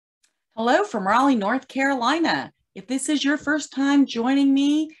Hello from Raleigh, North Carolina. If this is your first time joining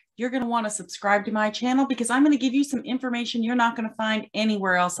me, you're going to want to subscribe to my channel because I'm going to give you some information you're not going to find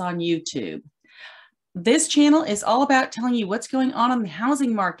anywhere else on YouTube. This channel is all about telling you what's going on in the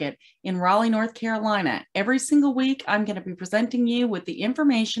housing market in Raleigh, North Carolina. Every single week, I'm going to be presenting you with the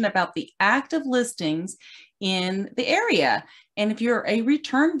information about the active listings in the area. And if you're a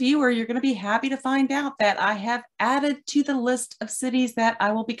return viewer, you're going to be happy to find out that I have added to the list of cities that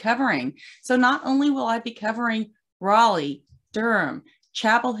I will be covering. So not only will I be covering Raleigh, Durham,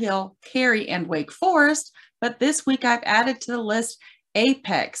 Chapel Hill, Cary, and Wake Forest, but this week I've added to the list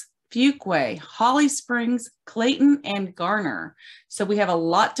Apex, Fuquay, Holly Springs, Clayton, and Garner. So we have a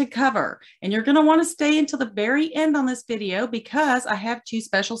lot to cover, and you're going to want to stay until the very end on this video because I have two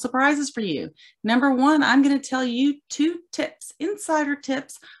special surprises for you. Number one, I'm going to tell you two tips, insider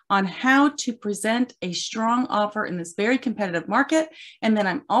tips on how to present a strong offer in this very competitive market. And then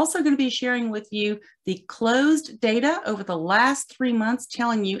I'm also going to be sharing with you the closed data over the last 3 months,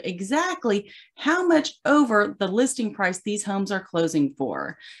 telling you exactly how much over the listing price these homes are closing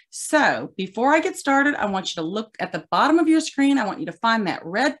for. So before I get started, I want you to look at the bottom of your screen. I want you to find that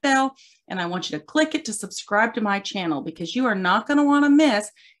red bell, and I want you to click it to subscribe to my channel because you are not going to want to miss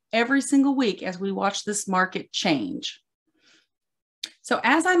every single week as we watch this market change. So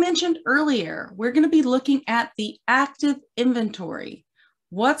as I mentioned earlier, we're going to be looking at the active inventory.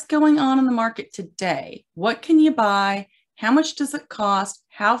 What's going on in the market today? What can you buy? How much does it cost?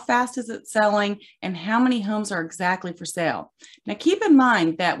 How fast is it selling? And how many homes are exactly for sale? Now, keep in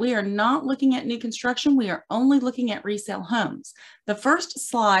mind that we are not looking at new construction. We are only looking at resale homes. The first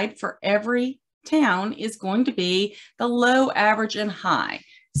slide for every town is going to be the low, average, and high.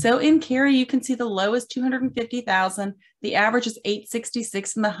 So in Cary, you can see the low is 250,000, the average is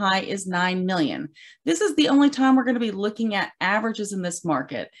 866, and the high is 9 million. This is the only time we're going to be looking at averages in this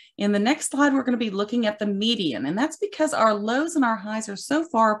market. In the next slide, we're going to be looking at the median, and that's because our lows and our highs are so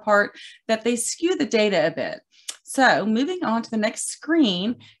far apart that they skew the data a bit. So moving on to the next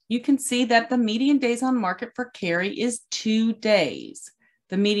screen, you can see that the median days on market for Cary is 2 days.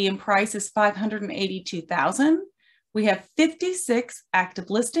 The median price is 582,000. We have 56 active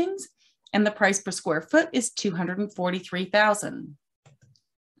listings, and the price per square foot is $243,000.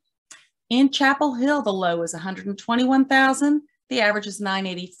 In Chapel Hill, the low is 121,000, the average is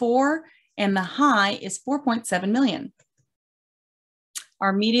 984, and the high is 4.7 million.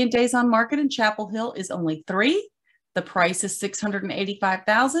 Our median days on market in Chapel Hill is only 3. The price is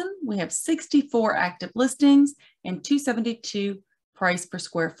 685,000. We have 64 active listings and 272 price per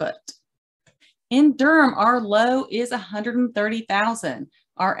square foot. In Durham, our low is 130,000.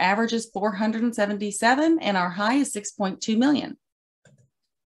 Our average is 477, and our high is 6.2 million.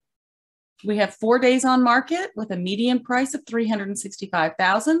 We have 4 days on market with a median price of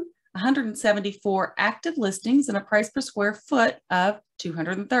 365,000, 174 active listings, and a price per square foot of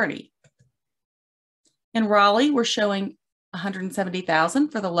 230. In Raleigh, we're showing 170,000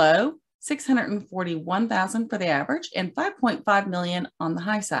 for the low, 641,000 for the average, and 5.5 million on the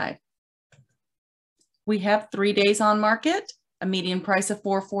high side. We have 3 days on market, a median price of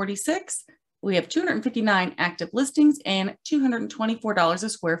 $446. We have 259 active listings and $224 a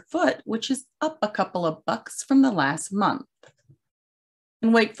square foot, which is up a couple of bucks from the last month.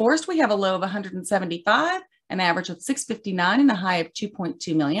 In Wake Forest, we have a low of 175, an average of 659, and a high of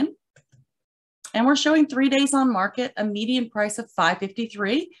 2.2 million. And we're showing 3 days on market, a median price of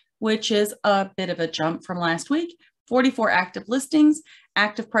 $553, which is a bit of a jump from last week. 44 active listings,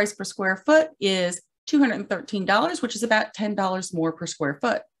 active price per square foot is $213, which is about $10 more per square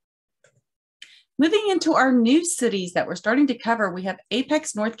foot. Moving into our new cities that we're starting to cover, we have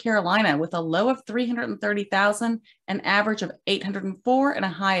Apex, North Carolina with a low of 330,000, an average of 804, and a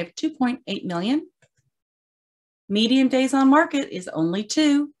high of 2.8 million. Median days on market is only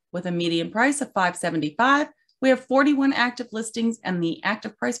 2 with a median price of $575. We have 41 active listings, and the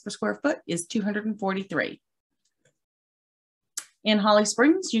active price per square foot is $243. In Holly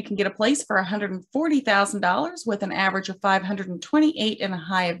Springs, you can get a place for $140,000 with an average of $528 and a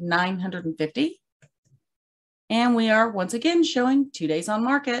high of $950. And we are once again showing 2 days on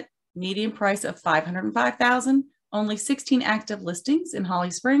market, median price of $505,000, only 16 active listings in Holly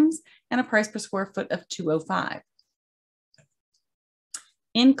Springs, and a price per square foot of $205.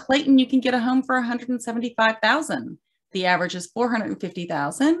 In Clayton, you can get a home for $175,000. The average is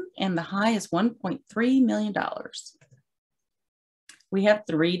 $450,000, and the high is $1.3 million. We have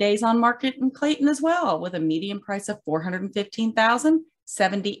 3 days on market in Clayton as well, with a median price of $415,000,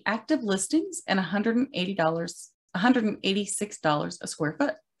 70 active listings, and $186 a square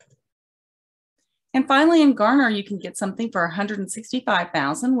foot. And finally, in Garner, you can get something for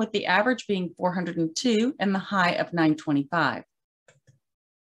 $165,000, with the average being $402 and the high of $925.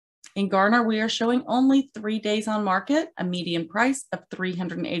 In Garner, we are showing only 3 days on market, a median price of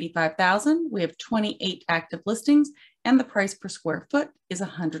 $385,000. We have 28 active listings, and the price per square foot is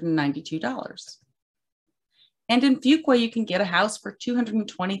 $192. And in Fuquay, you can get a house for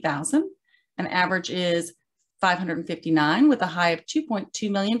 $220,000. An average is $559,000 with a high of $2.2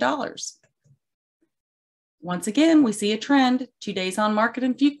 million. Once again, we see a trend. 2 days on market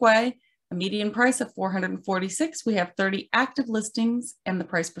in Fuquay, a median price of $446,000. We have 30 active listings, and the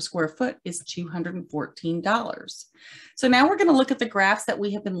price per square foot is $214. So now we're going to look at the graphs that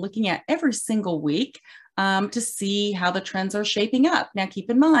we have been looking at every single week to see how the trends are shaping up. Now,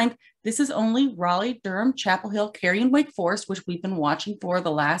 keep in mind, this is only Raleigh, Durham, Chapel Hill, Cary, and Wake Forest, which we've been watching for the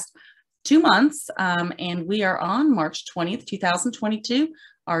last 2 months, and we are on March 20th, 2022.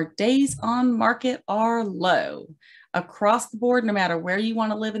 Our days on market are low. Across the board, no matter where you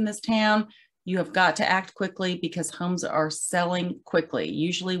want to live in this town, you have got to act quickly because homes are selling quickly,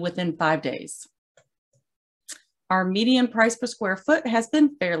 usually within 5 days. Our median price per square foot has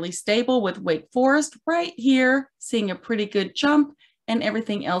been fairly stable, with Wake Forest right here seeing a pretty good jump and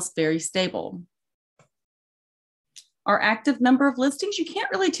everything else very stable. Our active number of listings, you can't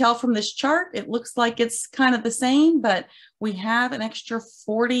really tell from this chart. It looks like it's kind of the same, but we have an extra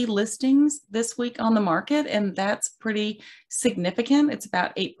 40 listings this week on the market, and that's pretty significant. It's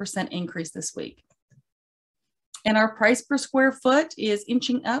about 8% increase this week. And our price per square foot is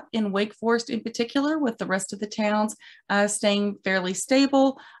inching up in Wake Forest in particular, with the rest of the towns staying fairly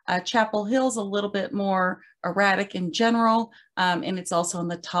stable. Chapel Hill's a little bit more erratic in general, and it's also in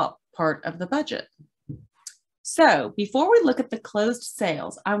the top part of the budget. So before we look at the closed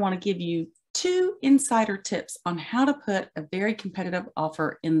sales, I want to give you 2 insider tips on how to put a very competitive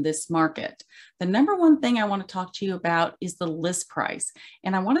offer in this market. The number one thing I want to talk to you about is the list price.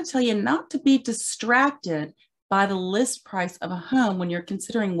 And I want to tell you not to be distracted by the list price of a home when you're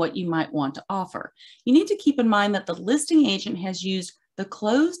considering what you might want to offer. You need to keep in mind that the listing agent has used the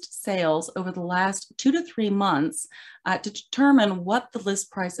closed sales over the last 2 to 3 months to determine what the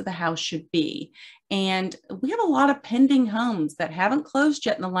list price of the house should be. And we have a lot of pending homes that haven't closed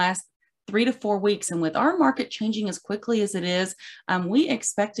yet in the last 3 to 4 weeks. And with our market changing as quickly as it is, we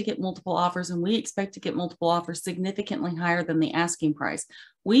expect to get multiple offers, and we expect to get multiple offers significantly higher than the asking price.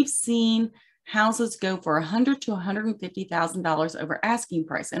 We've seen houses go for $100,000 to $150,000 over asking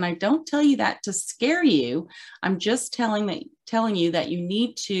price. And I don't tell you that to scare you. I'm just telling you that you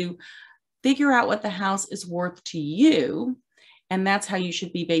need to figure out what the house is worth to you. And that's how you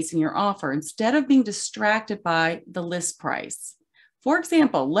should be basing your offer, instead of being distracted by the list price. For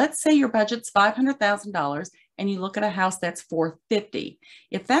example, let's say your budget's $500,000 and you look at a house that's $450,000.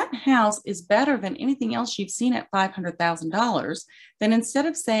 If that house is better than anything else you've seen at $500,000, then instead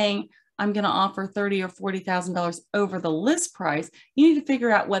of saying, I'm going to offer $30,000 or $40,000 over the list price, you need to figure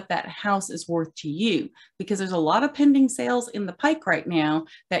out what that house is worth to you, because there's a lot of pending sales in the pike right now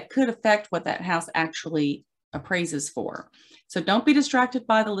that could affect what that house actually appraises for. So don't be distracted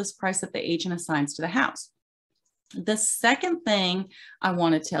by the list price that the agent assigns to the house. The second thing I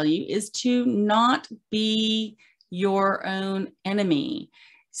want to tell you is to not be your own enemy.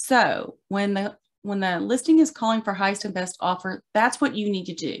 So when the listing is calling for highest and best offer, that's what you need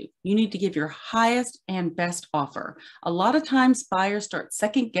to do. You need to give your highest and best offer. A lot of times buyers start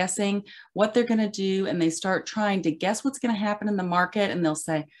second guessing what they're going to do, and they start trying to guess what's going to happen in the market, and they'll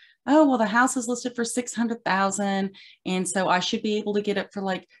say, oh, well, the house is listed for $600,000, and so I should be able to get it for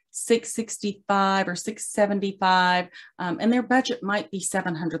like $665,000 or $675,000, and their budget might be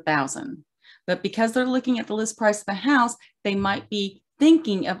 $700,000. But because they're looking at the list price of the house, they might be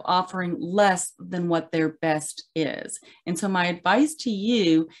thinking of offering less than what their best is. And so my advice to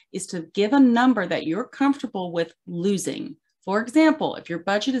you is to give a number that you're comfortable with losing. For example, if your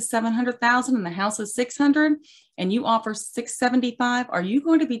budget is $700,000 and the house is $600,000 and you offer $675,000, are you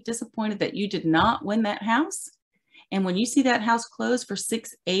going to be disappointed that you did not win that house? And when you see that house close for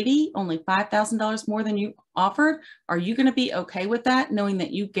 $680,000, only $5,000 more than you offered, are you going to be okay with that, knowing that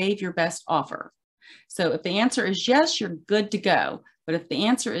you gave your best offer? So if the answer is yes, you're good to go. But if the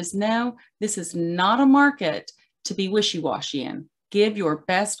answer is no, this is not a market to be wishy-washy in. Give your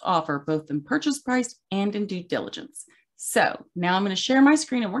best offer, both in purchase price and in due diligence. So now I'm going to share my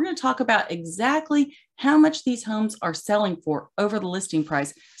screen, and we're going to talk about exactly how much these homes are selling for over the listing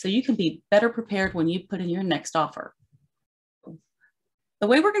price, so you can be better prepared when you put in your next offer. The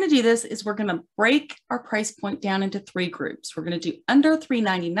way we're going to do this is we're going to break our price point down into 3 groups. We're going to do under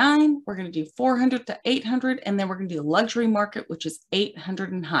 $399, we're going to do $400 to $800, and then we're going to do the luxury market, which is $800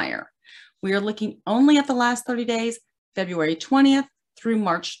 and higher. We are looking only at the last 30 days, February 20th through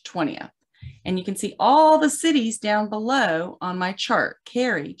March 20th. And you can see all the cities down below on my chart: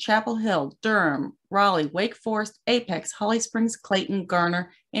 Cary, Chapel Hill, Durham, Raleigh, Wake Forest, Apex, Holly Springs, Clayton,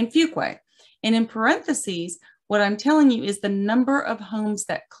 Garner, and Fuquay. And in parentheses, what I'm telling you is the number of homes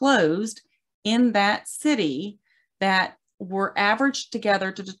that closed in that city that were averaged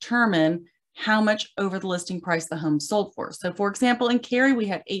together to determine how much over the listing price the home sold for. So for example, in Cary, we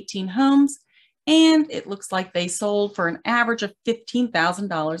had 18 homes, and it looks like they sold for an average of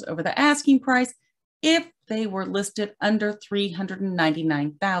 $15,000 over the asking price if they were listed under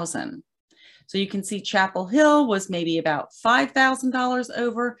 $399,000. So you can see Chapel Hill was maybe about $5,000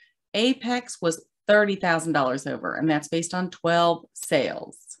 over. Apex was $30,000 over, and that's based on 12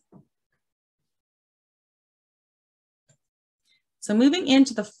 sales. So moving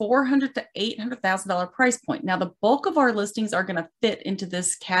into the $400,000 to $800,000 price point. Now, the bulk of our listings are going to fit into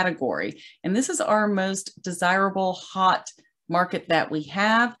this category, and this is our most desirable hot market that we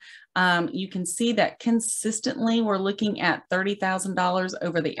have. You can see that consistently we're looking at $30,000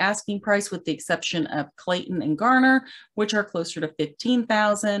 over the asking price, with the exception of Clayton and Garner, which are closer to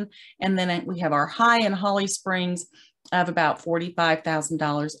 $15,000. And then we have our high in Holly Springs of about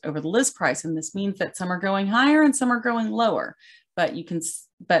 $45,000 over the list price. And this means that some are going higher and some are going lower. But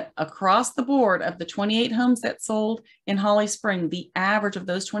across the board, of the 28 homes that sold in Holly Springs, the average of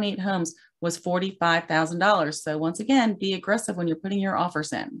those 28 homes was $45,000. So once again, be aggressive when you're putting your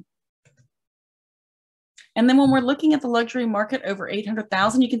offers in. And then when we're looking at the luxury market over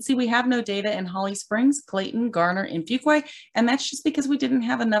 $800,000, you can see we have no data in Holly Springs, Clayton, Garner, and Fuquay. And that's just because we didn't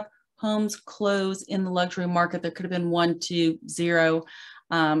have enough homes close in the luxury market. There could have been 1, 2, 0.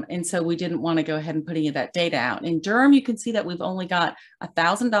 And so we didn't want to go ahead and put any of that data out. In Durham, you can see that we've only got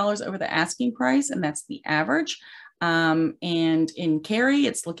 $1,000 over the asking price, and that's the average. And in Cary,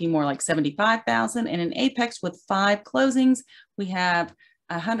 it's looking more like $75,000. And in Apex, with 5 closings, we have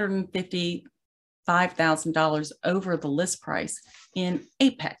 $155,000 over the list price in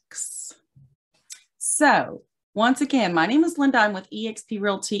Apex. So once again, my name is Linda. I'm with eXp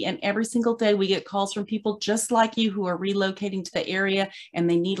Realty, and every single day we get calls from people just like you who are relocating to the area, and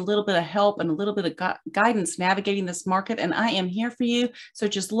they need a little bit of help and a little bit of guidance navigating this market, and I am here for you. So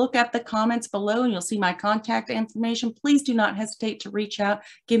just look at the comments below and you'll see my contact information. Please do not hesitate to reach out.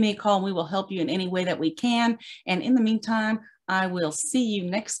 Give me a call and we will help you in any way that we can. And in the meantime, I will see you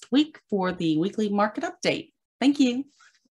next week for the weekly market update. Thank you.